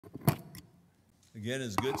Again,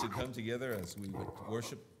 it's good to come together as we would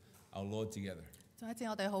worship our Lord together. 再一次，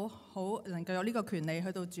我哋好能夠有呢個權利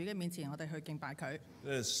去到主嘅面前，我哋去敬拜佢。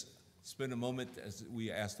Let us spend a moment as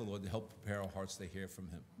we ask the Lord to help prepare our hearts to hear from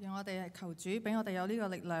Him. 讓我哋求主俾我哋有呢個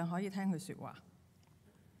力量，可以聽佢説話。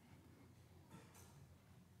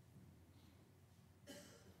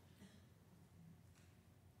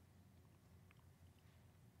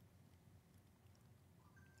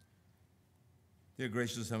Dear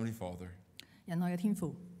gracious Heavenly Father, 仁愛嘅天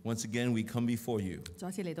父， once again we come before you. 再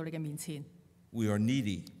一次嚟到你嘅面前， We are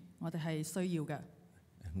needy, 我哋係需要嘅。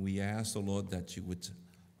 and we ask the Lord that you would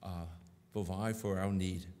provide for our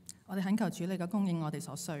need, 我哋懇求主你嘅供應我哋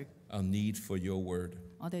所需， our need for your word,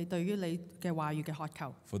 我哋對於你嘅話語嘅渴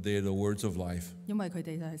求， for they are the words of life, 因為佢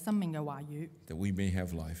哋就係生命嘅話語， that we may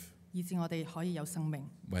have life, 以致我哋可以有生命。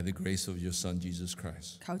 by the grace of your Son, Jesus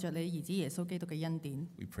Christ. 靠着你兒子耶穌基督嘅恩典，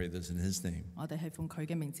 We pray this in His name. 我哋係奉佢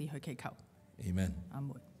嘅名字去祈求。 Amen. 阿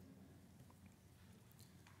門。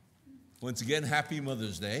 Once again, happy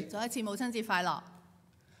Mother's Day. 再一次母親節快樂。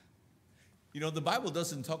 You know, the Bible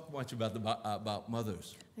doesn't talk much about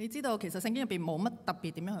mothers. 你知道其實聖經入邊冇乜特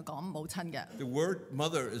別點樣去講母親嘅。 The word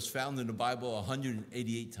mother is found in the Bible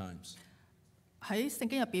 188 times. 喺聖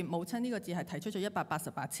經入邊，母親呢個字係提出咗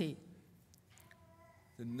188次。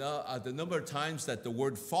 The number of times that the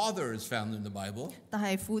word father is found in the Bible, 但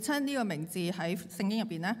係父親呢個名字喺聖經入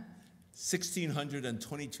邊呢，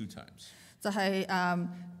 1,622 times. 就係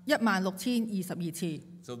16022次。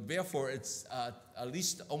 So therefore, it's at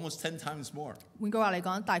least almost 10 times more. 換句話嚟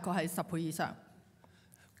講，大概係10倍以上。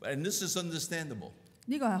 And this is understandable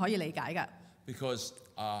呢個係可以理解嘅， because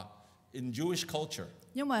in Jewish culture,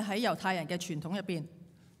 因為喺猶太人嘅傳統入邊，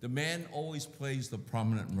 the man always plays the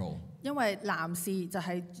prominent role. 因為男士就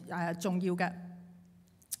係重要嘅。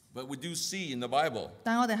 But we do see in the Bible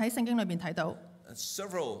但係我哋喺聖經裏邊睇到，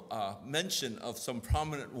 several mention of some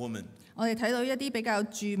prominent women, 我哋睇到一啲比較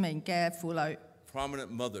著名嘅婦女， prominent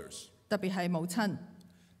mothers, 特別係母親，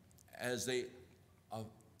 as they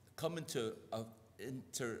come into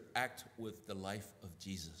interact with the life of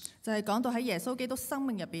Jesus. 就係講到喺耶穌基督生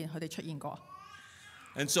命入邊，佢哋出現過。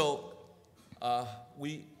 And so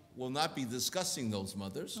we will not be discussing those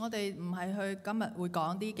mothers, 我哋唔係去今日會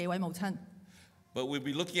講呢幾位母親， but we'll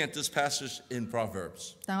be looking at this passage in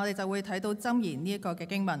Proverbs. 但我哋就會睇到箴言呢一個嘅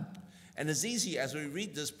經文。 And as easy as we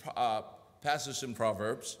read this passage in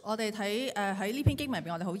Proverbs, 我哋睇喺呢篇經文入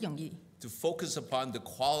邊，我哋好容易， to focus upon the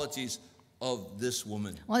qualities of this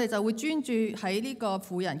woman. 我哋就會專注喺呢個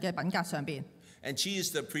婦人嘅品格上邊。 And she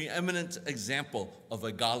is the preeminent example of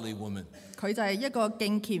a godly woman. 佢就係一個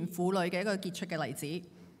敬虔婦女嘅一個傑出嘅例子。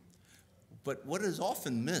 But what is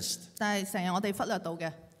often missed 但係成日我哋忽略到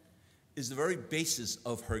嘅， is the very basis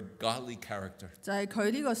of her godly character. 就係佢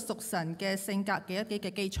呢個屬神嘅性格嘅一啲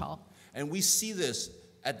嘅基礎。 And we see this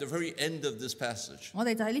at the very end of this passage, 我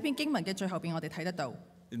哋就喺呢篇經文嘅最後邊，我哋睇得到，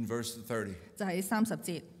 in verse 30. 就喺30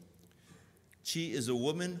節， She is a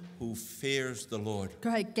woman who fears the Lord.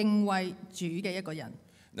 佢係敬畏主嘅一個人。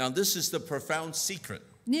 Now, this is the profound secret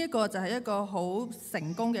呢一個就係一個好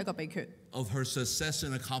成功嘅一個秘訣。 of her success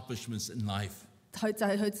and accomplishments in life. 佢就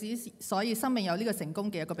係佢只所以生命有呢個成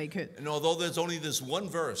功嘅一個秘訣。 And although there's only this one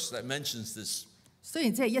verse that mentions this, 雖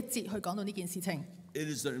然只係一節去講到呢件事情， it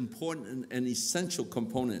is an important and essential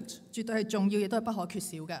component 絕對係重要，亦都係不可缺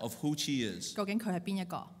少嘅。 of who she is. 究竟佢係邊一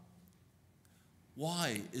個？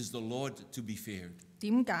 Why is the Lord to be feared?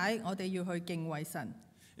 點解我哋要去敬畏神？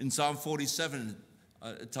 In Psalm 47,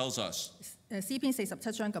 it tells us, 詩篇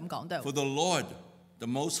47章咁講到， For the Lord, the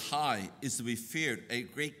Most High, is to be feared, a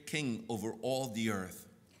great king over all the earth.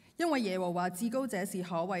 因為耶和華至高者是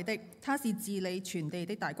可畏的，他是治理全地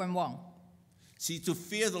的大君王。 See, to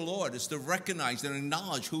fear the Lord is to recognize and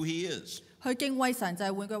acknowledge who He is, 去敬畏神就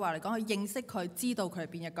係換句話嚟講，去認識佢，知道佢係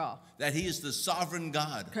邊一個。 that He is the sovereign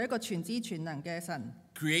God, 佢係一個全知全能嘅神，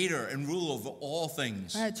 creator and ruler over all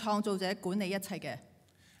things. 佢係創造者，管理一切嘅。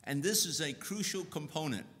 And this is a crucial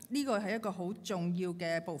component 呢個係一個好重要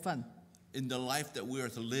嘅部分。 in the life that we are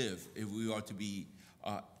to live if we are to be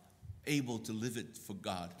able to live it for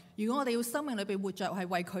God. 如果我哋要生命裏邊活着係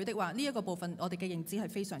為佢的話，呢一個部分我哋嘅認知係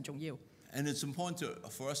非常重要。 And it's important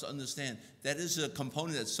for us to understand that is a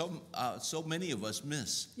component that so many of us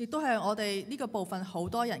miss. 亦都係我哋呢個部分好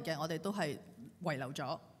多人嘅，我哋都係遺留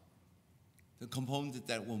咗。 The component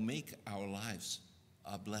that will make our lives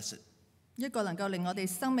blessed. 一個能夠令我哋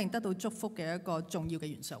生命得到祝福嘅一個重要嘅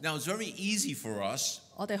元素。 Now, it's very easy for us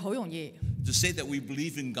我哋好容易 to say that we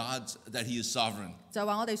believe in God, that He is sovereign. 就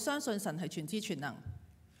話我哋相信神係全知全能，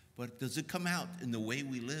 But does it come out in the way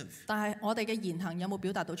we live? 但係我哋嘅言行有冇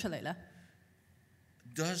表達到出嚟呢？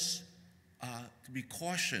 Does to be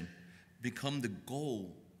cautioned become the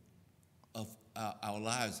goal of our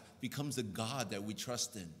lives, becomes the God that we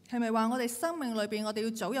trust in? 係咪話我哋生命裏邊，我哋要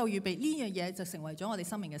早有預備呢樣嘢就成為咗我哋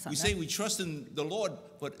生命嘅神 We 呢？ say we trust in the Lord,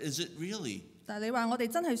 but is it really? 但係你話我哋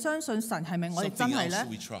真係相信神係咪我哋真係 Something 呢？ else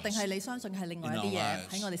we trust 定係你相信係另外一啲 in our 嘢 lives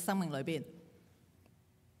喺我哋生命裏邊？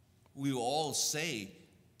 We will all say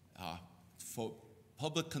for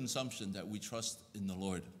public consumption that we trust in the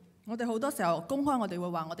Lord. 我哋好多時候公開我哋會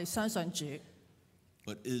話我哋相信主，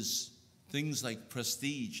 But is things like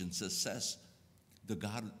prestige and success the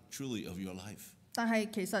God truly of your life? 但係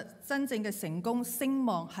其實真正嘅成功聲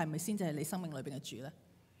望係咪先至係你生命裏邊嘅主呢？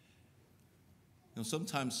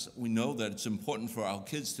 Sometimes we know that it's important for our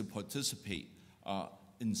kids to participate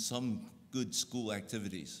in some good school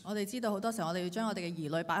activities, 我哋知道好多時候我哋要將我哋嘅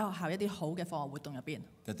兒女擺喺學校一啲好嘅課外活動入邊，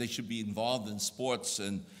 that they should be involved in sports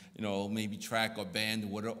and maybe track or band,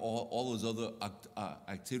 whatever, all those other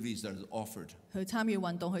activities that are offered. 去參與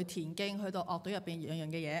運動、去田徑、去到樂隊入邊樣樣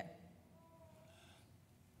嘅嘢。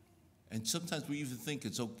 And sometimes we even think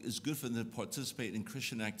it's good for them to participate in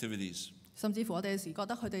Christian activities. 甚至乎我哋有時覺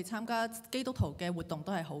得佢哋參加基督徒嘅活動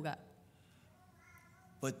都係好嘅。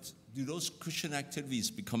 But do those Christian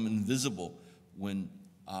activities become invisible when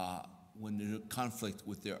they're in conflict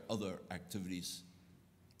with their other activities?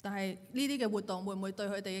 但係呢啲嘅活動會唔會對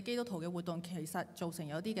佢哋嘅基督徒嘅活動其實造成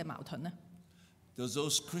有啲嘅矛盾呢？ Does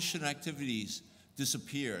those Christian activities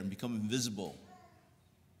disappear and become invisible?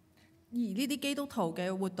 而呢啲基督徒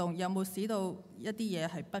嘅活動有冇使到一啲嘢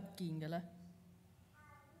係不見嘅呢？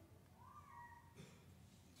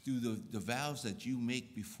 Do the vows that you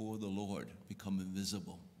make before the Lord become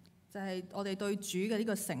invisible 就係我哋對主嘅呢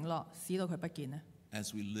個承諾，使到佢不見呢？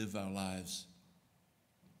 as we live our lives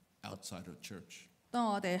outside of church? 當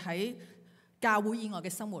我哋喺教會以外嘅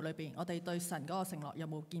生活裏邊，我哋對神嗰個承諾有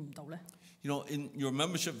冇見唔到呢？ In your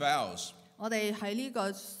membership vows, 我哋喺呢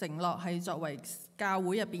個承諾係作為教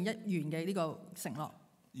會入邊一員嘅呢個承諾。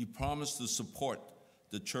 you promise to support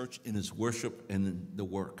the church in its worship and in the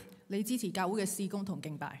work 你支持教會嘅事工同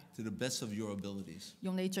敬拜， to the best of your abilities.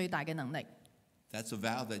 用你最大嘅能力。 That's a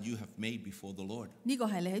vow that you have made before the Lord 呢個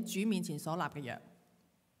係你喺主面前所立嘅約，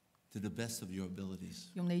 to the best of your abilities.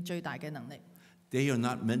 用你最大嘅能力。 They are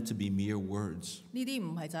not meant to be mere words. 呢啲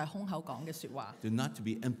唔係就係空口講嘅説話， They're not to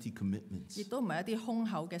be empty commitments. 亦都唔係一啲空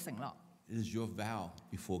口嘅承諾。 It is your vow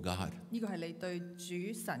before God. 呢個係你對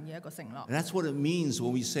主神嘅一個承諾。 And that's what it means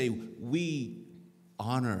when we say we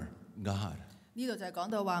honor God. 呢度就係講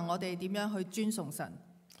到話我哋點樣去尊崇神，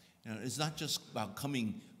 It's not just about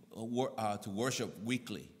coming to worship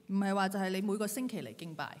weekly. 唔係話就係你每個星期嚟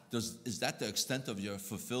敬拜。 Is that the extent of your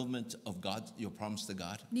fulfillment of your promise to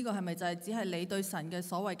God? 呢個係咪就係只係你對神嘅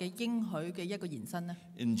所謂嘅應許嘅一個延伸呢？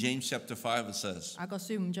 In James chapter 5 it says, 雅各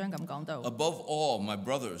書5章咁講到。 Above all, my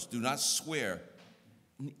brothers, do not swear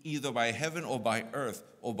either by heaven or by earth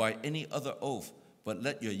or by any other oath, but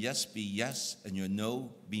let your yes be yes and your no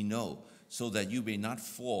be no, so that you may not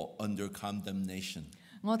fall under condemnation.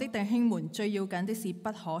 我的弟兄們，最要緊的是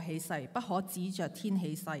不可起誓，不可指着天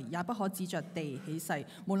起誓，也不可指着地起誓，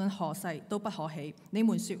無論何誓都不可起。你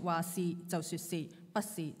們說話是就說是，不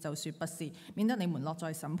是就說不是，免得你們落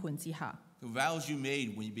在審判之下。 The vows you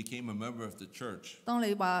made when you became a member of the church 當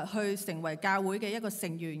你話去成為教會嘅一個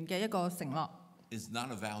成員嘅一個承諾， is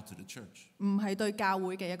not a vow to the church, 唔係對教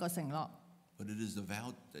會嘅一個承諾， but it is the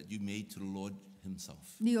vow that you made to the Lord himself.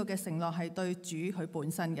 呢個嘅承諾係對主佢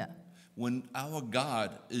本身嘅。 When our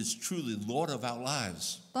God is truly Lord of our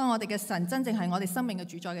lives, 當我哋嘅神真正係我哋生命嘅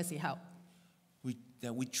主宰嘅時候，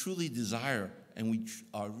 that we truly desire and we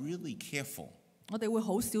are really careful 我哋會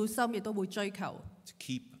好小心，亦都會追求 to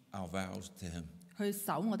keep our vows to him. 去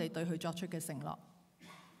守我哋對佢作出嘅承諾。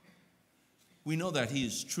 We know that he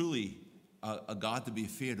is truly a God to be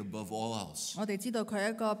feared above all else. 我哋知道佢係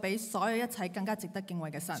一個比所有一切更加值得敬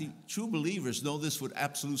畏嘅神。 See, true believers know this with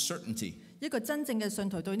absolute certainty, 一個真正嘅信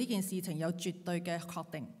徒對呢件事情有絕對嘅確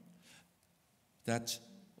定。 that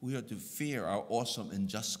we are to fear our awesome and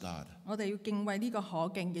just God. 我哋要敬畏呢個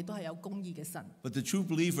可敬，亦都係有公義嘅神。 But the true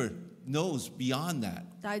believer knows beyond that,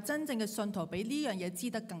 但係真正嘅信徒比呢樣嘢知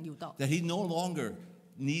得更要多。 that he no longer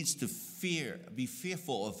needs to be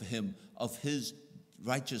fearful of him, of his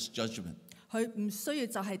righteous judgment. 佢唔需要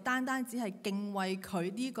就係單單只係敬畏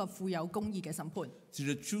佢呢個富有公義嘅審判。 To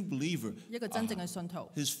the true believer, 一個真正嘅信徒，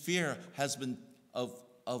 his fear has been of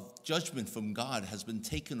judgment from God has been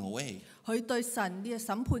taken away. 佢對神呢個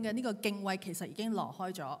審判嘅呢個敬畏其實已經挪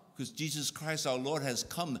開咗。 Because Jesus Christ our Lord has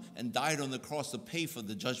come and died on the cross to pay for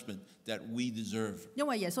the judgment that we deserve. 因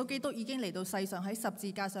為耶穌基督已經嚟到世上喺十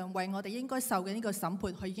字架上為我哋應該受嘅呢個審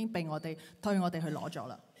判，佢已經被我哋替我哋去攞咗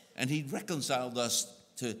啦。 And he reconciled us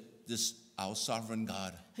to this our sovereign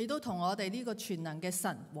God. 佢都同我哋呢個全能嘅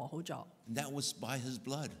神和好咗。 And that was by his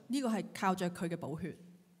blood. 呢個係靠着佢嘅寶血。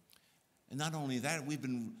 And not only that, we've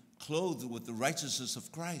been clothed with the righteousness of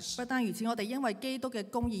Christ. 不單如此，我哋因為基督嘅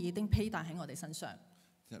公義已經披戴喺我哋身上。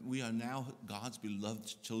 That we are now God's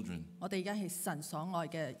beloved children. 我哋而家係神所愛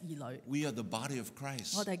嘅兒女。 We are the body of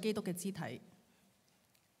Christ. 我哋係基督嘅肢體。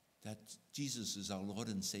 That Jesus is our Lord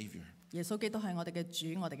and Savior. 耶穌基督係我哋嘅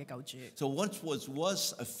主，我哋嘅救主。 So what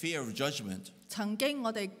was a fear of judgment 曾經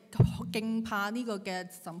我哋驚怕呢個嘅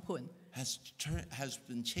審判， has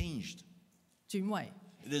been changed. 轉為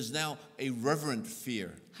It is now a reverent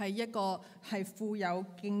fear. 係一個係富有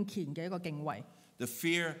敬虔嘅一個敬畏。 The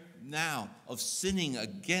fear now of sinning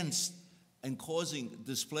against and causing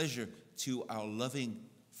displeasure to our loving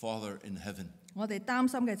Father in heaven. 我哋擔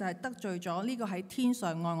心嘅就係得罪咗呢個喺天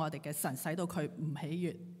上愛我哋嘅神，使到佢唔喜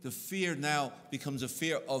悅。 The fear now becomes a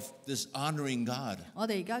fear of dishonoring God. 我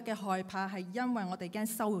哋而家嘅害怕係因為我哋驚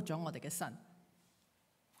羞辱咗我哋嘅神，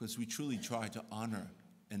 Because we truly try to honor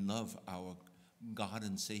and love our God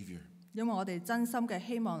and Savior. 因為我哋真心嘅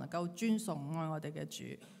希望能夠尊崇愛我哋嘅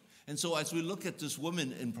主。 And so as we look at this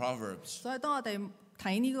woman in Proverbs, 所以當我哋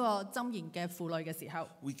睇呢個箴言嘅婦女嘅時候，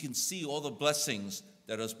 we can see all the blessings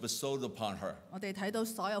that are bestowed upon her. 我哋睇到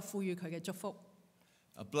所有賦予佢嘅祝福。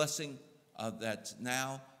 A blessing that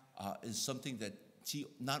now is something that she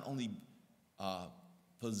not only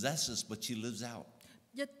possesses, but she lives out.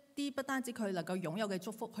 一啲不單止佢能夠擁有嘅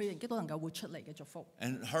祝福，佢亦都能夠活出嚟嘅祝福。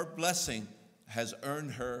 And her blessing has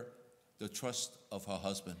earned her the trust of her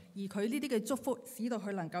husband. 而佢呢啲嘅祝福，使到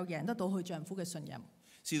佢能夠贏得到佢丈夫嘅信任。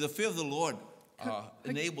 See, the fear of the Lord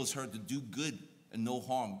enables her to do good and no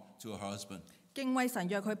harm to her husband. 敬畏神，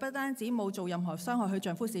若佢不單止冇做任何傷害佢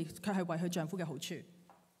丈夫事，佢係為佢丈夫嘅好處。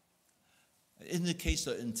 It indicates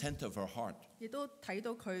the intent of her heart, 亦都睇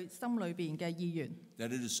到佢心裏邊嘅意願， that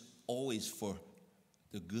it is always for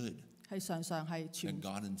the good 係常常係 that 全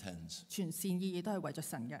God intends. 全善意，亦都係為咗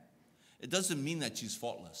神嘅， It doesn't mean that she's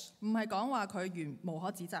faultless. 唔係講話佢無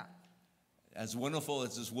可指責。 As wonderful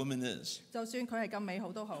as this woman is, 就算佢係咁美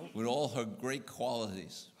好都好， with all her great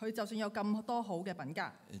qualities, 佢就算有咁多好嘅品格，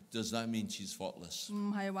 it does not mean she's faultless.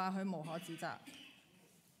 唔係話佢無可指責。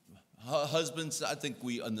 Husbands, I think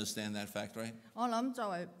we understand that fact, right? 我諗作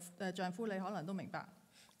為丈夫，你可能都明白，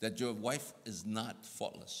 That your wife is not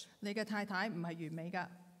faultless. 你嘅太太唔係完美㗎。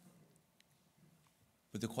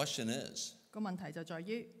 But the question is, 個問題就在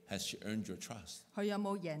於 has she earned your trust? 佢有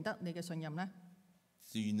冇贏得你嘅信任呢？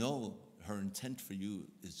 Do you know her intent for you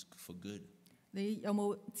is for good? 你有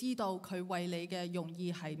冇知道佢為你嘅用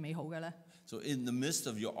意係美好嘅呢？ So in the midst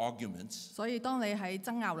of your arguments 所以當你喺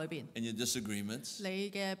爭拗裏邊， and your disagreements, 你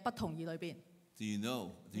嘅不同意裏邊， do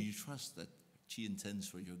you trust that she intends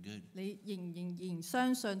for your good? 你仍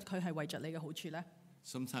相信佢係為着你嘅好處呢？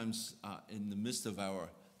 Sometimes in the midst of our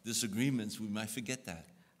disagreements, we might forget that.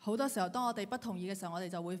 好多時候，當我哋不同意嘅時候，我哋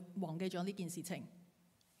就會忘記咗呢件事情。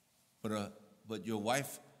 But your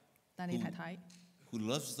wife 但你太太， who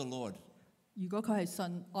loves the Lord 如果佢係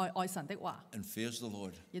信愛神的話， and fears the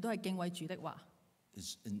Lord 亦都係敬畏主的話，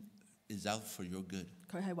 is out for your good.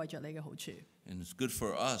 佢係為着你嘅好處。 And it's good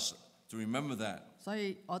for us to remember that. 所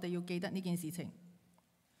以我哋要記得呢件事情。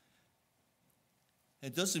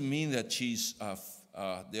 It doesn't mean that she's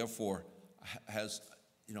therefore has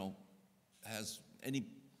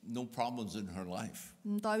no problems in her life.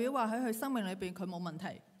 唔代表話喺佢生命裏邊佢冇問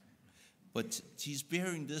題， But she's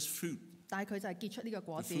bearing this fruit, 但係佢就係結出呢個 the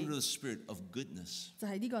果子， fruit of the Spirit of goodness. 就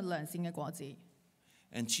係呢個良善嘅果子。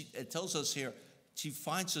 And it tells us here, she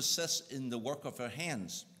finds success in the work of her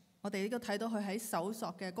hands. 我哋呢個睇到佢喺搜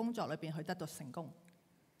索嘅工作裏邊，佢得到成功。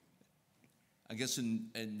 I guess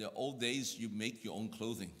in the old days, you make your own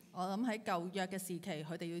clothing. 我諗喺舊約嘅時期，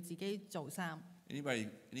佢哋要自己做衫。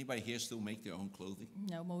 Anybody here still make their own clothing?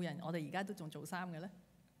 有冇人我哋而家都仲做衫嘅咧？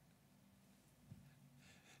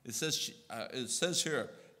 It says here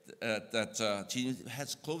that she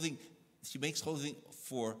has clothing. She makes clothing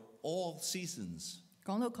for all seasons.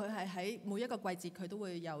 講到佢係喺每一個季節，佢都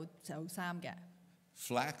會有衫嘅。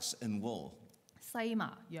 Flax and wool. 西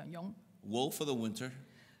麻、羊絨， Wool for the winter,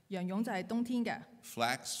 羊絨就係冬天嘅，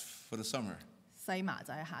 flax for the summer. 西麻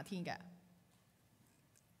就係夏天嘅。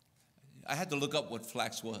 I had to look up what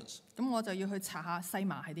flax was. 咁我就要去查下西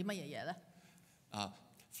麻係啲乜嘢嘢咧？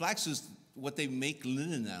 Flax is what they make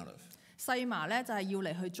linen out of. 西麻咧就係要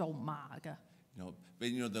嚟去做麻嘅。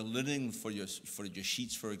 The linen for your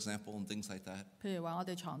sheets, for example, and things like that. 譬如話我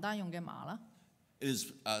哋床單用嘅麻啦， It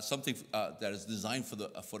is something that is designed for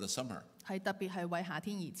the summer. 係特別係為夏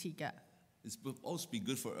天而設嘅， It's supposed to be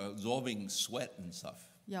good for absorbing sweat and stuff.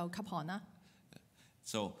 又吸汗啦。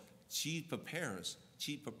 So she prepares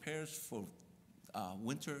she prepares for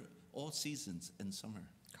winter, all seasons, and summer.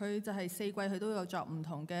 佢就係四季佢都有作唔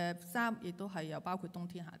同嘅衫，亦都係有包括冬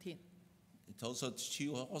天、夏天。It tells us she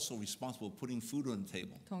was also responsible for putting food on the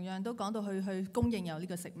table. 同樣都講到佢去供應有呢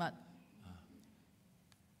個食物。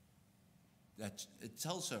That it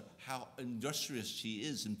tells her how industrious she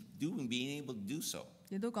is in being able to do so.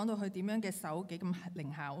 亦都講到佢點樣嘅手幾咁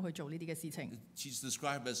靈巧去做呢啲嘅事情。She's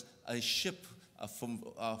described as a ship from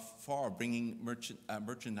far bringing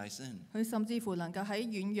merchandise in. 佢甚至乎能夠喺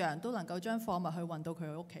遠洋都能夠將貨物去運到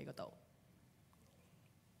佢屋企嗰度。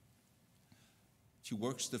She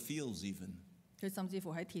works the fields even. 佢甚至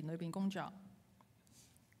乎喺田裏邊工作。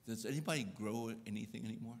Does anybody grow anything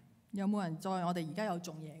anymore? 有冇人在我哋而家有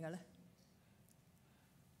種嘢嘅咧？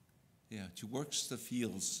 Yeah, she works the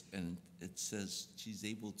fields, and it says she's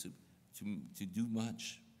able to do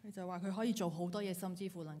much. 佢就話佢可以做好多嘢，甚至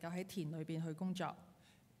乎能夠喺田裏邊去工作。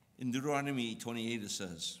In Deuteronomy 28 it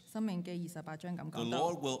says, 申命記28章咁 The 講到。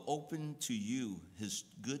 Lord will open to you his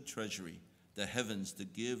good treasury, the heavens, to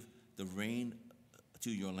give the rain to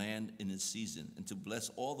your land in its season, and to bless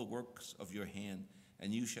all the works of your hand. And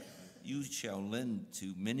you shall lend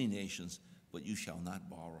to many nations, but you shall not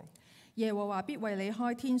borrow. 耶和華必為你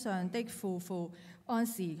開天上的庫庫，按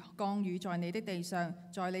時降雨在你的地上，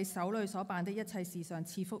在你手裏所辦的一切事上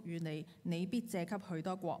賜福與你。你必借給許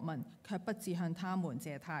多國民，卻不致向他們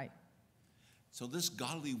借貸。 So this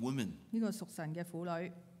godly woman, 呢個屬神嘅婦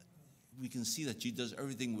女， we can see that she does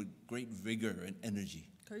everything with great vigor and energy.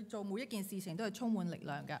 佢做每一件事情都係充滿力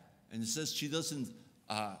量嘅。 And it says she doesn't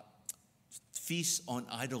feast on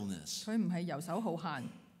idleness. 佢唔係遊手好閒，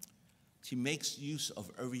 She makes use of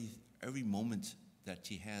every moment that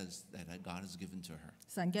she has that God has given to her.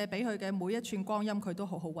 神嘅俾佢嘅每一寸光陰，佢都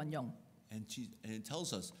好好運用。 And it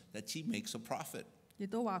tells us that she makes a profit. 亦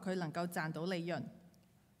都話佢能夠賺到利潤。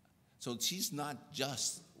 So she's not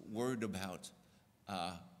just worried about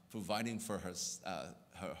providing for her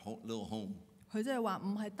little home. 佢即係話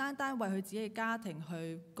唔係單單為佢自己嘅家庭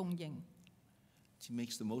去供應， She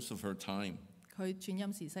makes the most of her time. 佢轉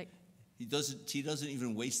陰時息， She doesn't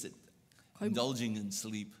even waste it, 佢 indulging in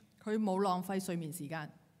sleep. 佢冇浪費睡眠時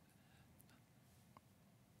間。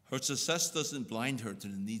 Her success doesn't blind her to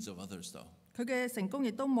the needs of others, though. 佢嘅成功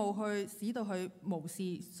亦都冇去使到佢無視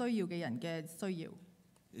需要嘅人嘅需要。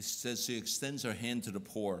 It says she extends her hand to the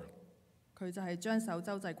poor. 佢就係將手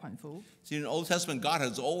周濟貧苦。 See, in the Old Testament, God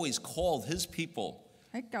has always called his people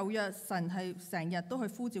喺舊約，神係成日都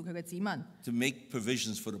去呼召佢嘅子民， to make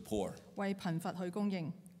provisions for the poor. 為貧乏去供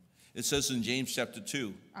應。 It says in James chapter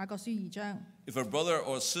 2, 雅各書2章， if a brother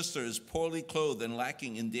or sister is poorly clothed and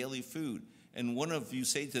lacking in daily food, and one of you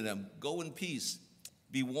say to them, Go in peace,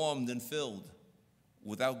 be warmed and filled,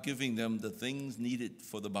 without giving them the things needed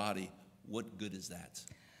for the body, what good is that?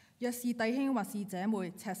 若是弟兄或是姐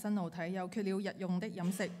妹赤身露體，又缺了日用的飲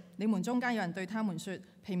食，你們中間有人對他們說：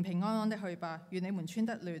平平安安的去吧，願你們穿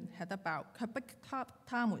得暖，吃得飽，卻不給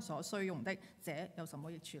他們所需用的，這有什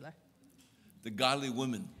麼益處呢？ The godly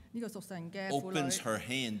woman 呢個屬神嘅婦 opens 女 her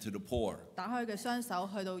hand to the poor. 打開佢嘅雙手，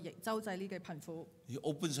去到周濟呢個貧苦。 He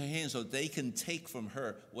opens her hand so they can take from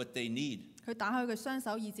her what they need. 佢打開佢雙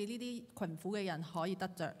手，以致呢啲貧苦嘅人可以得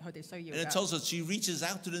着佢哋需要 And it 嘅。 tells us she reaches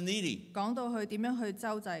out to the needy. 講到佢點樣去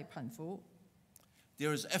周濟貧苦，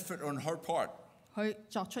 There is effort on her part 去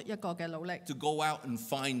作出一個嘅努力， to go out and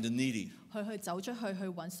find the needy. 去走出去去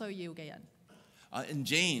揾需要嘅人。 In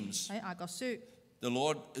James, 喺雅各書， the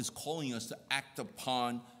Lord is calling us to act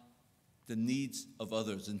upon the needs of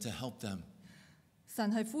others and to help them.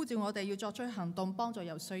 神係呼召我哋要作出行動，幫助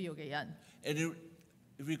有需要嘅人。 And it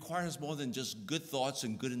requires more than just good thoughts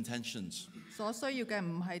and good intentions. 所需要嘅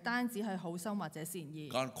唔係單止係好心或者善意，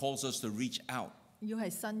 God calls us to reach out, 要係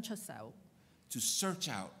伸出手 to search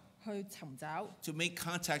out, 去尋找、 to make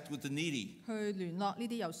contact with the needy. 去聯絡呢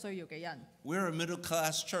啲有需要嘅人。 We're a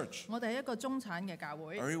middle-class church. 我哋係一個中產嘅教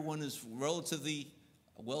會， Everyone is relatively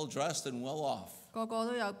well-dressed and well-off. 個個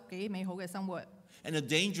都有幾美好嘅生活。 And the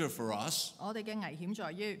danger for us 我哋嘅危險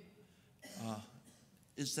在於，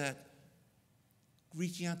 is that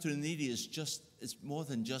reaching out to the needy is more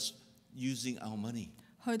than just using our money.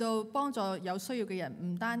 去到幫助有需要嘅人，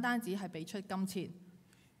唔單止係俾出金錢，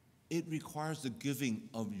 It requires the giving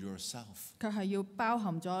of yourself. 卻係要包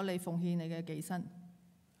含咗你奉獻你嘅己身。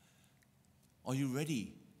 Are you ready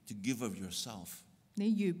to give of yourself?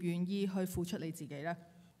 你願唔願意去付出你自己呢？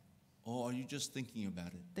 Or are you just thinking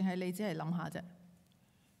about it? 定係你只係諗下啫？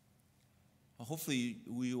 Hopefully,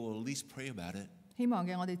 we will at least pray about it. 希望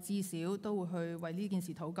嘅我哋至少都會去為呢件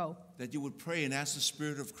事禱告， That you would pray and ask the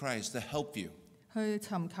Spirit of Christ to help you. 去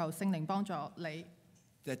尋求聖靈幫助你，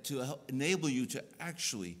 That to enable you to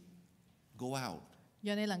actually go out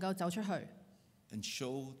讓你能夠走出去， and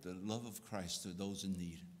show the love of Christ to those in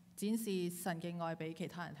need. 展示神嘅愛俾其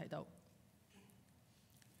他人睇到。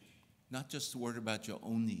 Not just worried about your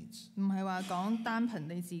own needs, 唔係話講單憑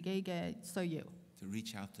你自己嘅需要， to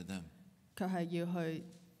reach out to them. 卻係要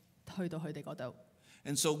去到佢哋嗰度。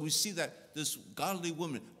 And so we see that this godly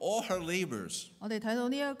woman, all her labors, 我哋睇到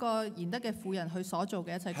呢一個賢德嘅婦人，佢所做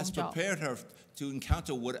嘅一切工 has 作， prepared her to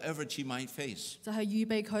encounter whatever she might face. 就係預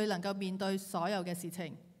備佢能夠面對所有嘅事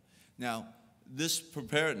情。 Now, this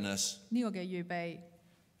preparedness 呢個嘅預備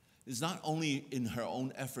is not only in her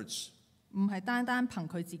own efforts, 唔係單單憑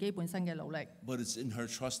佢自己本身嘅努力， but it's in her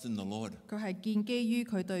trust in the Lord. 佢係建基於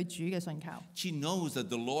佢對主嘅信靠， She knows that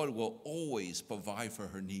the Lord will always provide for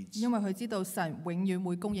her needs. 因為佢知道神永遠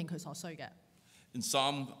會供應佢所需嘅。 In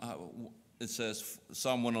it says,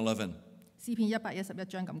 Psalm 111, 詩篇111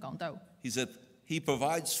章咁講到， he said, He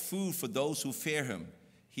provides food for those who fear him.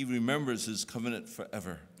 He remembers his covenant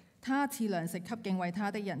forever. 他賜糧食給敬畏他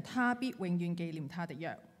的人，他必永遠紀念他的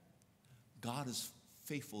約。 God is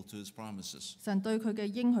faithful to his promises. 神對佢嘅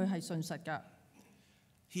應許係信實㗎，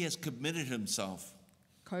 He has committed himself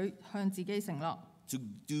佢向自己承諾， to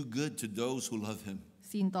do good to those who love him.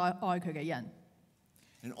 善待愛佢嘅人。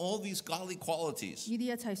 And all these godly qualities 呢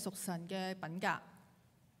啲一切屬神嘅品格，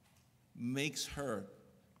 makes her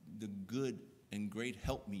the good and great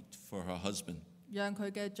helpmeet for her husband. 讓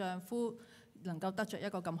佢嘅丈夫能夠得着一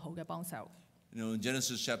個咁好嘅幫手。 In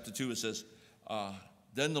Genesis chapter 2 it says,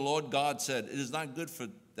 Then the Lord God said, It is not good for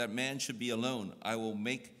that man should be alone. I will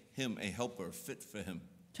make him a helper fit for him.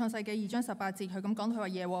 創世記2章18節，佢咁講，佢話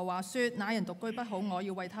耶和華說：那人獨居不好，我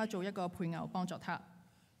要為他做一個配偶幫助他。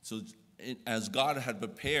 So as God had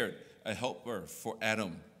prepared a helper for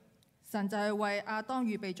Adam, 神就係為亞當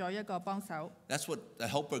預備咗一個幫手。 that's what the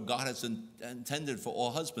helper God has intended for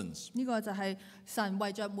all husbands. 呢個就係神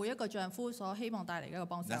為着每一個丈夫所希望帶嚟嘅一個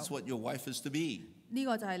幫手。 That's what your wife is to be. 呢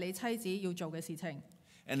個就係你妻子要做嘅事情。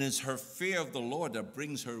 And it's her fear of the Lord that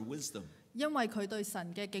brings her wisdom. 因為佢對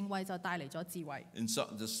神嘅敬畏就帶嚟咗智慧。 In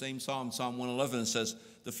the same Psalm, Psalm 111, it says,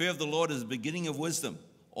 The fear of the Lord is the beginning of wisdom.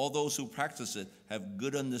 All those who practice it have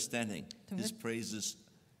good understanding. His praises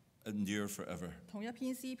endure forever. 同一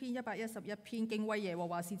篇詩篇111篇，敬畏耶和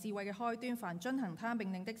華是智慧嘅開端，凡遵行他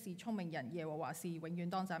命令的是聰明人，耶和華是永遠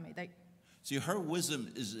當讚美的。 See, her wisdom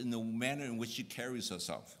is in the manner in which she carries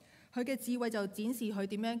herself. 佢嘅智慧就展示佢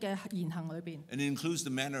點樣嘅言行裏邊， And it includes the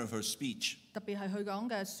manner of her speech. 特別係佢講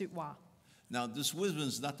嘅説話。 Now, this wisdom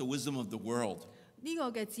is not the wisdom of the world, 呢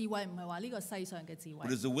個嘅智慧唔係話呢個世上嘅智慧，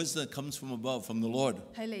 but it's the wisdom that comes from above, from the Lord.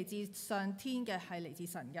 係嚟自上天嘅，係嚟自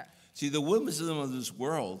神嘅。 See, the wisdom of this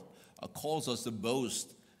world calls us to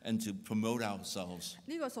boast and to promote ourselves.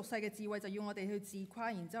 呢個屬世嘅智慧就要我哋去自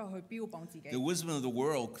誇，然之後去標榜自己。 The wisdom of the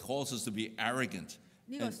world calls us to be arrogant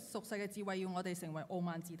呢個屬世嘅智慧要我哋成為傲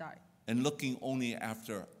慢自大， and looking only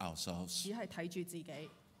after ourselves, 只係睇住自己。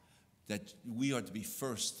 that we are to be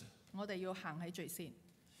first. 我哋要行喺最先。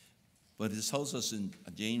 But it tells us in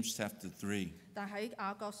James chapter 3, 但喺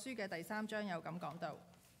雅各書嘅第3章有咁講到，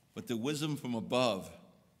 But the wisdom from above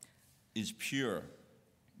is pure,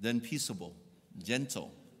 then peaceable,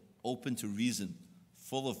 gentle, open to reason,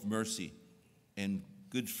 full of mercy and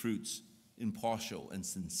good fruits, impartial and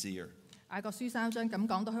sincere. 雅各書3章咁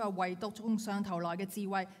講到，佢話唯獨從上頭來嘅智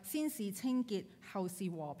慧，先是清潔，後是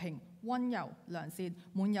和平、温柔、良善，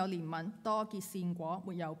滿有憐憫，多結善果，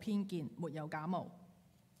沒有偏見，沒有假冒。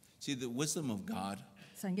 See, the wisdom of God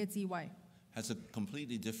神嘅智慧 has a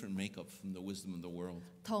completely different makeup from the wisdom of the world.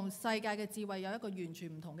 同世界嘅智慧有一個完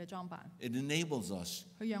全唔同嘅裝扮， It enables us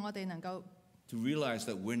佢讓我哋能夠 to realize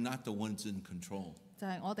that we're not the ones in control, 就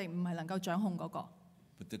係我哋唔係能夠掌控嗰個，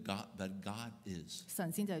 but that God is.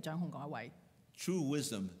 神先至係掌控嗰一位。 True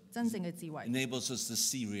wisdom 真正嘅智慧 enables us to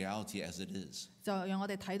see reality as it is. 就讓我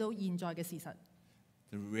哋睇到現在嘅事實，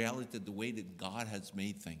 The reality, the way that God has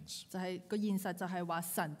made things, 就係個現實就係話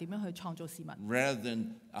神點樣去創造事物， rather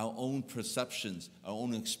than our own perceptions, our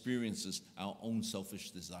own experiences, our own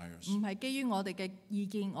selfish desires. 唔係基於我哋嘅意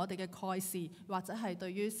見、我哋嘅蓋事，或者係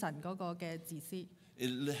對於神嗰個嘅自私，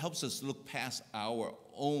 It helps us look past our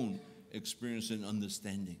own experience and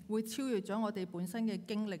understanding. 會超越咗我哋本身嘅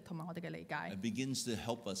經歷同埋我哋嘅理解， It begins to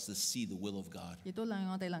help us to see the will of God, 亦都令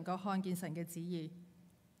我哋能夠看見神嘅旨意，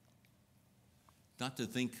 not to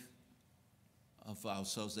think of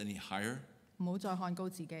ourselves any higher 唔好再看高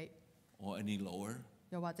自己， or any lower,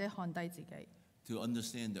 又或者看低自己。 to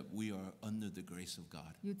understand that we are under the grace of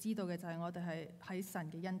God. 要知道嘅就係我哋係喺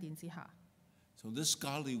神嘅恩典之下， So this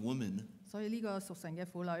godly woman 所以呢個屬神嘅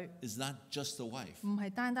婦女 is not just a wife. 唔係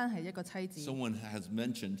單單係一個妻子。 Someone has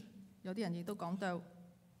mentioned 有啲人亦都講到，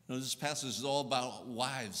 This passage is all about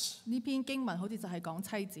wives. 呢篇經文好似就係講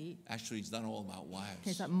妻子， Actually, it's not all about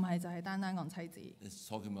其 wives. 實唔係就係單單講妻子， It's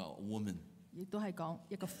talking about a woman. 亦都係講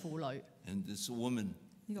一個婦女。 And this woman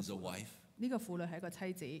呢個 is a 婦女 wife, 呢個婦女係一個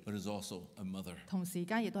妻子， but is also a mother. 同時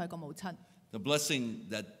間亦都係個母親。 The blessing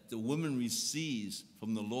that the woman receives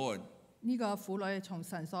from the Lord 呢個婦女從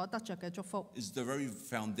神所得着嘅祝福， is the very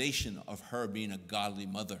foundation of her being a godly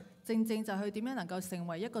mother. 正正就係佢點樣能夠成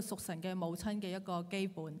為一個屬神嘅母親嘅一個基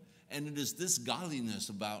本。 And it is this godliness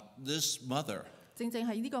about this mother 正正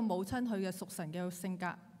係呢個母親佢嘅屬神嘅性格，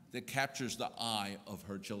 that captures the eye of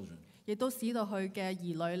her children. 亦都使到佢嘅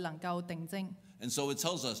兒女能夠定睛。 And so it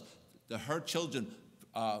tells us that her children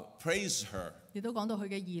praise her. 亦都講到佢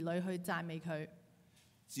嘅兒女去讚美佢。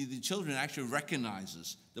 See, the children actually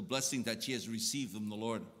recognizes the blessing that she has received from the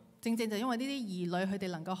Lord. 正正就因為呢啲兒女佢哋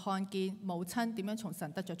能夠看見母親點樣從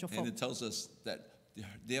神得着祝福， And it tells us that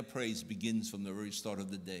their praise begins from the very start of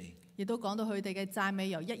the day. 亦都講到佢哋嘅讚美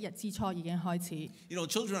由一日之初已經開始。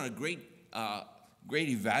 Children are great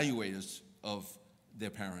evaluators of their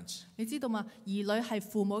parents. 你知道嘛？兒女係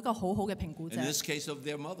父母一個好好嘅評估者。 In this case of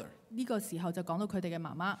their mother. 呢個時候就講到佢哋嘅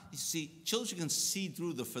媽媽。 You see, children can see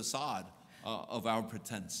through the facade of our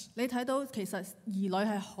pretense. 你睇到其實兒女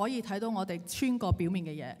係可以睇到我哋穿過表面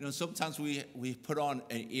嘅嘢。Sometimes we put on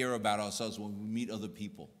an air about ourselves when we meet other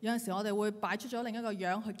people. 有陣時我哋會擺出咗另一個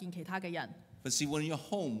樣去見其他嘅人。 But see, when you're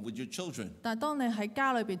home with your children, 但係當你喺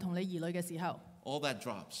家裏邊同你兒女嘅時候， all that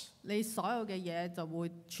drops. 你所有嘅嘢就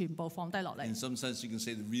會全部放低落 In 嚟。 some sense, you can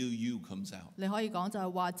say the real you comes out. 你可以講就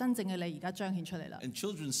係話真正嘅你而家彰顯出嚟啦。 And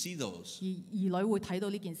children see those. 而兒女會睇到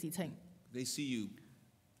呢件事情， They see you,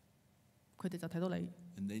 佢哋就睇到你，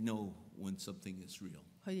 and they know when something is real.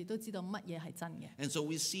 佢哋都知道乜嘢係真嘅。 And so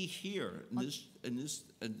we see here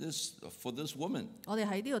for this woman, 我哋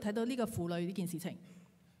喺呢度睇到呢個婦女呢件事情，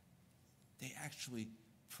 they actually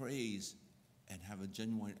praise and have a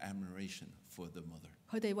genuine admiration for the mother.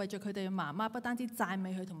 佢哋為咗佢哋嘅媽媽，不單止讚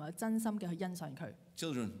美佢，同埋有真心嘅去欣賞佢。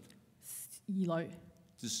 Children, 兒女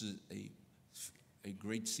this is a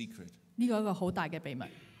great secret. 呢個係一個好大嘅秘密。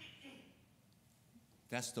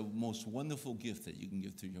 That's the most wonderful gift that you can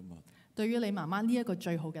give to your mother, 對於你媽媽呢一個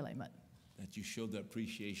最好嘅禮物， that you show the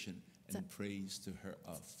appreciation and praise to her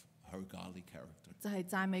of her godly character. 就係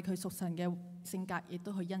讚美佢屬神嘅性格，亦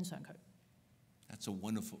都去欣賞佢。 That's a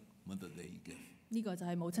wonderful mother that you give. 呢個就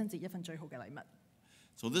係母親節一份最好嘅禮物。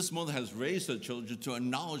 So this mother has raised her children to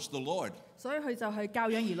acknowledge the Lord, 所以佢就係教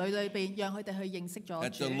養兒女裏邊，讓佢哋去認識咗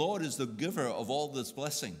that 主， the Lord is the giver of all this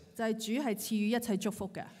blessing. 就係主係賜予一切祝福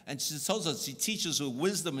嘅， And she tells us she teaches with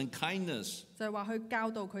wisdom and kindness. 就係話佢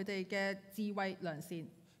教導佢哋嘅智慧良善，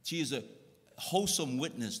 She is a wholesome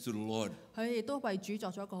witness to the Lord. 佢亦都為主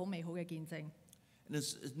作咗一個好美好嘅見證。 And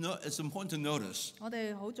it's important to notice 我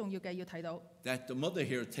哋好重要嘅要睇到 that the mother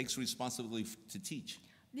here takes responsibility to teach.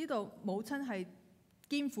 呢度母親係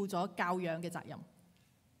肩負咗教養嘅責任，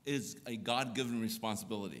 It is a God-given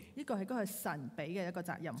responsibility 呢個係嗰個神俾嘅一個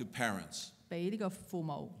責任， to parents, 俾呢個父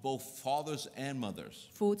母、 both fathers and mothers.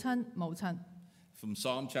 父親、母親。 From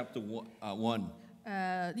Psalm chapter 1,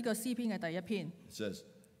 呢個詩篇嘅第一篇， it says,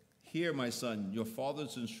 "Hear, my son, your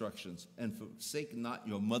father's instructions, and forsake not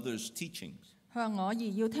your mother's teachings." 佢話我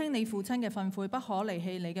兒要聽你父親嘅訓誨，不可離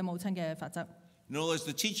棄你嘅母親嘅法則。 In other words,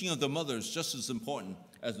 the teaching of the mother is just as important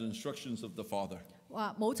as the instructions of the father.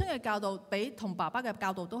 話母親嘅教導比同爸爸嘅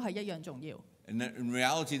教導都係一樣重要。 And that in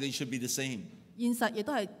reality, they should be the same. 現實亦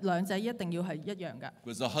都係兩者一定要係一樣嘅，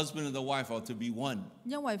 Because the husband and the wife are to be one.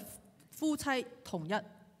 因為夫妻同一，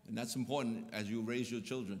 And that's important as you raise your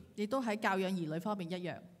children. 亦都喺教養兒女方面一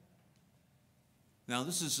樣。 Now,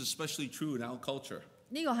 this is especially true in our culture,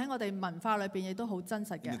 呢個喺我哋文化裏邊亦都好真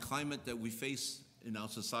實 in 嘅。 the climate that we face in our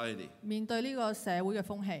society, 面對呢個社會嘅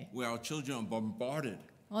風氣， where our children are bombarded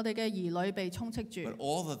我哋嘅兒女被充斥住， by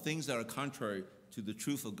all the things that are contrary to the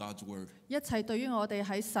truth of God's word. 一切對於我哋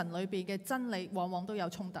喺神裏邊嘅真理，往往都有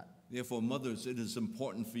衝突。 Therefore, mothers, it is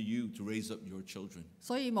important for you to raise up your children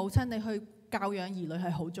所以母親你去教養兒女係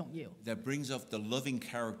好重要， that brings up the loving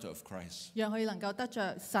character of Christ. 讓佢能夠得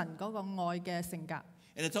着神嗰個愛嘅性格。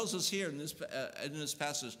 And it tells us here in this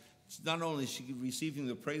passage, not only is she receiving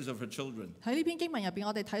the praise of her children, 喺呢篇經文入邊，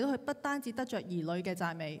我哋睇到佢不單止得着兒女嘅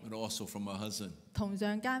讚美， but also from her husband. 同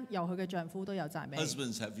樣間由佢嘅丈夫都有讚美。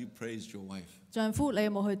 Husbands, have you praised your wife? 丈夫，你有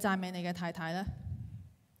冇去讚美你嘅太太呢？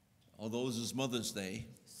 Although this is Mother's Day,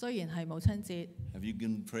 雖然係母親節， have you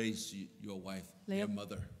given praise to your wife, your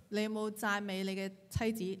mother? 你有冇讚美你嘅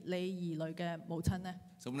妻子、你兒女嘅母親呢？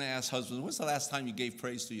 So I'm going to ask husbands, when's the last time you gave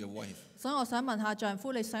praise to your wife? 所以我想問下丈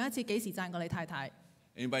夫，你上一次幾時讚過你太太？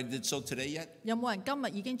 Anybody did so today yet? 有冇人今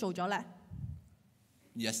日已經做咗呢？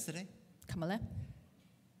 Yesterday? 琴日呢？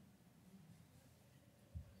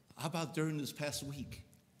 How about during this past week?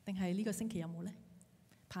 定係呢個星期有冇咧？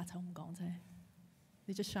怕醜唔講啫。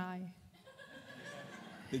They just shy.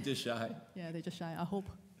 They're just shy. Yeah, they just shy. I hope.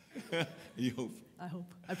 You hope. I hope.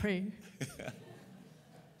 I pray.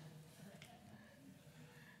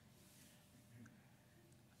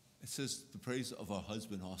 It says the praise of our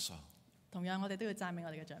husband also. 同樣，我哋都要讚美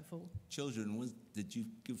我哋嘅丈夫。Children, did you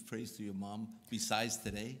give praise to your mom besides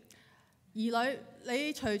today? 兒女，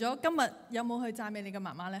你除咗今日有冇去讚美你嘅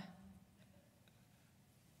媽媽咧？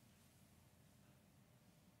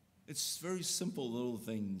 It's very simple little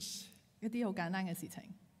things, 一啲好簡單嘅事情，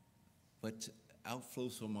 but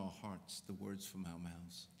outflows from our hearts, the words from our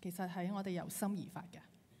mouths. 其實係我哋由心而發嘅。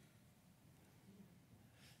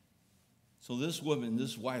So this woman,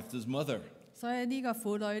 this wife, this mother 所以呢個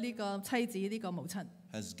婦女、呢個妻子、呢個母親，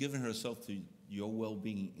 has given herself to your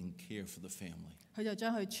well-being and care for the family 佢就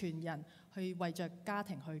將佢全人去為着家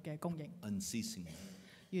庭去嘅供應， unceasingly.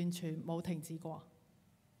 完全冇停止過。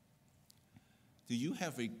 Do you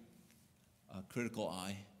have a critical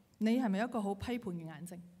eye, 你係咪一個好批判嘅眼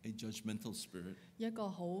睛， a judgmental spirit, 一個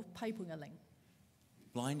好批判嘅靈，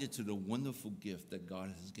 blinded to the wonderful gift that God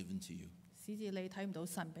has given to you? 使至你睇唔到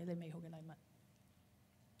神俾你美好嘅禮物？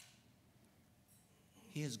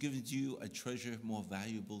 He has given to you a treasure more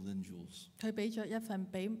valuable than jewels. 佢俾咗一份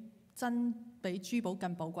比珠寶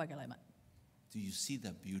更寶貴嘅禮物。 Do you see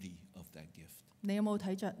the beauty of that gift? 你有冇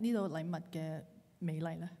睇着呢度禮物嘅美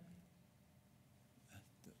麗呢？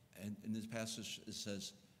 And in this passage, it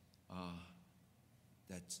says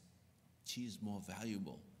that she is more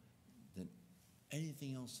valuable than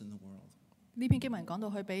anything else in the world. 呢篇經文講到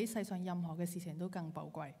佢比世上任何嘅事情都更寶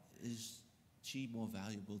貴。 Is she more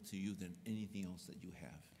valuable to you than anything else that you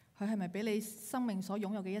have? 佢係咪比你生命所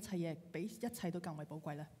擁有嘅一切嘢，比一切都更為寶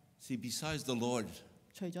貴呢？ See, besides the Lord,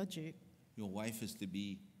 除咗主， your wife is to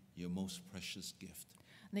be your most precious gift,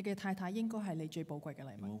 你嘅太太應該係你最寶貴嘅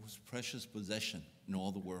禮 your 物， most precious possession in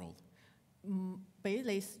all the world. 比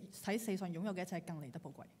你喺世上擁有嘅一切更嚟得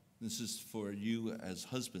寶貴。 This is for you as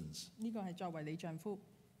husbands, 呢個係作為你丈夫，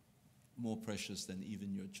 more precious than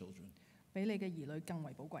even your children. 比你嘅兒女更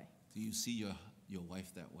為寶貴。 Do you see your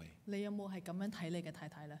wife that way? 你有冇係咁樣睇你嘅太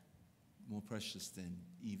太呢？ More precious than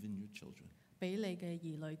even your children. 比你嘅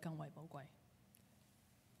兒女更為寶貴。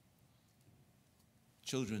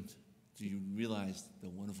 Children, do you realize the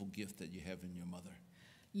wonderful gift that you have in your mother?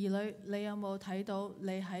 兒女，你有冇睇到你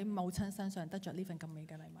喺母親身上得着呢份咁美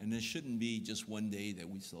嘅禮物？ And it shouldn't be just one day that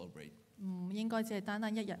we celebrate. 唔應該只係單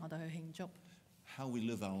單一日我哋去慶祝， How we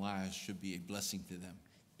live our lives should be a blessing to them.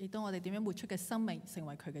 亦都我哋點樣活出嘅生命成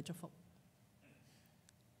為佢嘅祝福。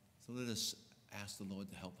 So let us ask the Lord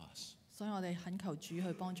to help us 所以我哋懇求主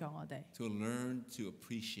去幫助我哋， to learn to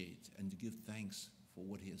appreciate and to give thanks for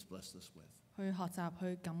what He has blessed us with. 去學習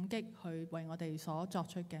去感激，去為我哋所作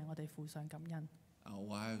出嘅，我哋付上感恩。 Our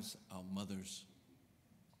wives, our mothers.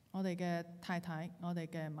 我哋嘅太太，我哋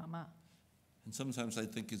嘅媽媽。 And sometimes I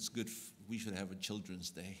think it's good we should have a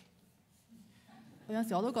Children's Day. 有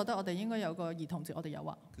時我都覺得我哋應該有個兒童節，我哋有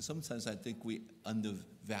啊。 Because sometimes I think we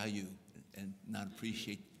undervalue and not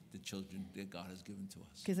appreciate the children that God has given to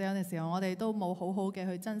us. 其實有陣時候我哋都冇好好嘅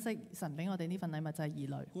去珍惜神俾我哋呢份禮物，就係兒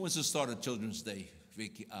女。 Who wants to start a Children's Day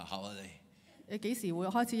holiday? 你幾時會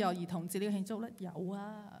開始有兒童節呢個慶祝呢？有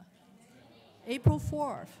啊 ，April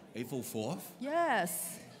 4th。 April 4th?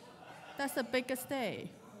 Yes, that's the biggest day.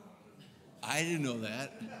 I didn't know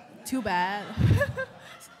that. Too bad 。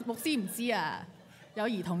牧師唔知啊，有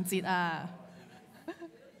兒童節啊。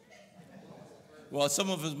 Well, some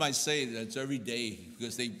of us might say that it's every day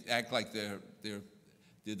because they act like they're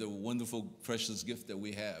the wonderful, precious gift that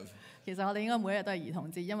we have. 其實我哋應該每一日都係兒童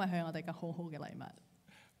節，因為佢係我哋嘅好好嘅禮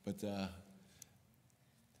物。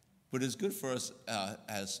 But it's good for us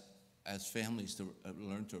as families to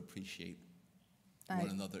learn to appreciate one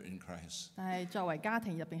another in Christ. 但係作為家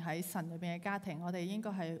庭入邊喺神裏邊嘅家庭，我哋應該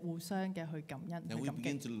係互相嘅去感恩、 That 去 we 感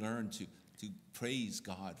begin 激。 to learn to praise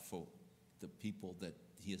God for the people that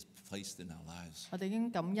He has placed in our lives. 我哋已經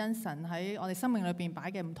感恩神喺我哋生命裏邊擺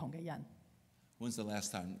嘅唔同嘅人。 When's the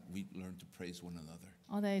last time we learned to praise one another,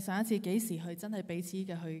 我哋上一次幾時去真係彼此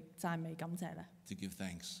嘅去讚美感謝呢？ to give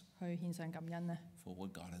thanks 去獻上感恩呢？ for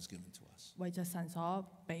what God has given to us? 為着神所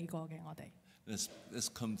俾過嘅我哋， Let's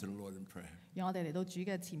come to the Lord in prayer. 讓我哋嚟到主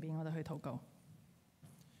嘅前邊，我哋去禱告。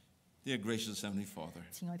 Dear gracious Heavenly Father,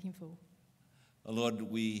 慈愛天父， Lord,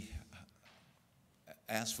 we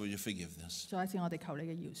ask for your forgiveness, 再一次我哋求你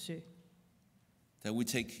嘅饒恕。 that we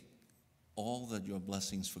take all that your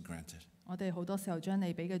blessings for granted. 我哋好多時候將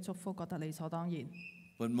你俾嘅祝福覺得理所當然，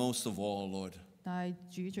 But most of all, Lord, 但係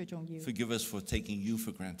主最重要， forgive us for taking you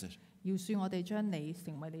for granted. 饒恕我哋將你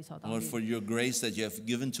成為理所當 Lord, 然， for your grace that you have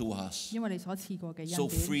given to us 因為你所賜過嘅 so 恩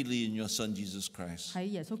典 freely in your Son, Jesus Christ. 喺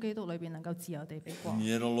耶穌基督裏邊能夠自由地俾過。 And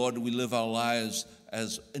yet, oh Lord, we live our lives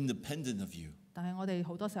as independent of you. 但係我哋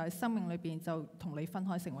好多時候喺生命裏邊就同你分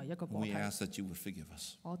開，成為一個個 We 體。 ask that you would forgive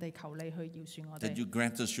us, 我哋求你去饒恕我 that 哋， you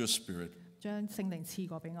grant us your Spirit, 將聖靈賜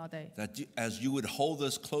過俾我哋， that as you would hold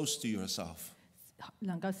us close to yourself,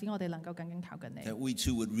 能夠使我哋能夠更加靠近你， that we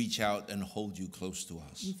too would reach out and hold you close to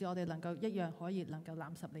以 us, 致我哋能夠一樣可以能夠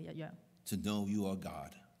攬實你一樣， to know you are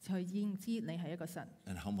God 去認知你係一個神，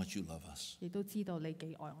 and how much you love us. 亦都知道你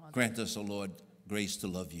幾愛我哋， Grant us, O Lord, grace to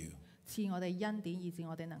love you. 賜我哋恩典，以致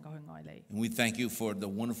我哋能夠去愛你。 And we thank you for the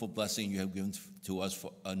wonderful blessing you have given to us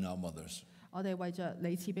and our mothers. 我哋為着你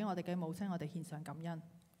賜俾我哋嘅母親，我哋獻上感恩。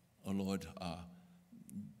 Oh Lord,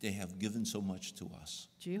 they have given so much to us.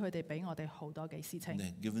 主佢哋俾我哋好多嘅事 And 情，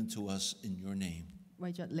 they have given to us in your name.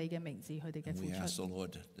 為着你嘅名字，佢哋嘅 And 付 we ask, 出， O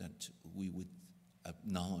Lord, that we would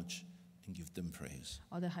acknowledge and give them praise.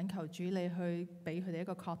 我哋懇求主你去俾佢哋一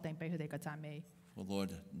個確定，俾佢哋嘅讚美， Oh Lord,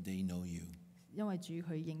 they know you. 因為主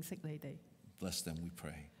佢認識你哋。 Bless them, we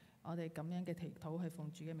pray. 我哋咁樣嘅祈禱係奉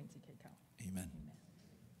主嘅名字祈求。 Amen.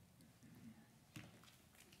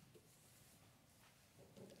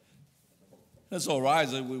 Let's all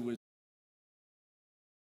rise. We